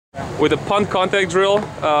With a punt contact drill,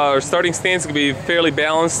 our starting stance can be fairly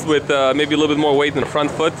balanced with maybe a little bit more weight in the front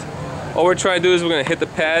foot. All we're trying to do is we're going to hit the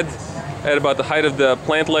pad at about the height of the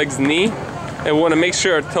plant leg's knee, and we want to make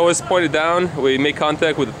sure our toe is pointed down. We make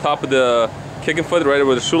contact with the top of the kicking foot right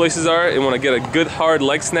where the shoelaces are, and want to get a good hard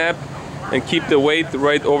leg snap and keep the weight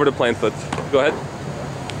right over the plant foot. Go ahead.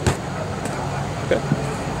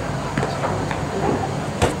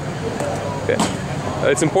 Okay.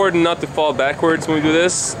 It's important not to fall backwards when we do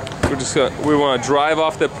this. We want to drive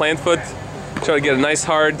off the plant foot, try to get a nice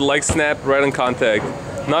hard leg snap right on contact.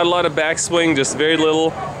 Not a lot of backswing, just very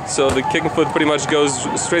little, so the kicking foot pretty much goes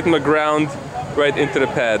straight from the ground right into the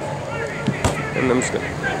pad. And I'm just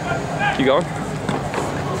gonna keep going.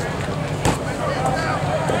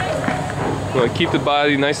 We want to keep the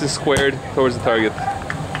body nice and squared towards the target.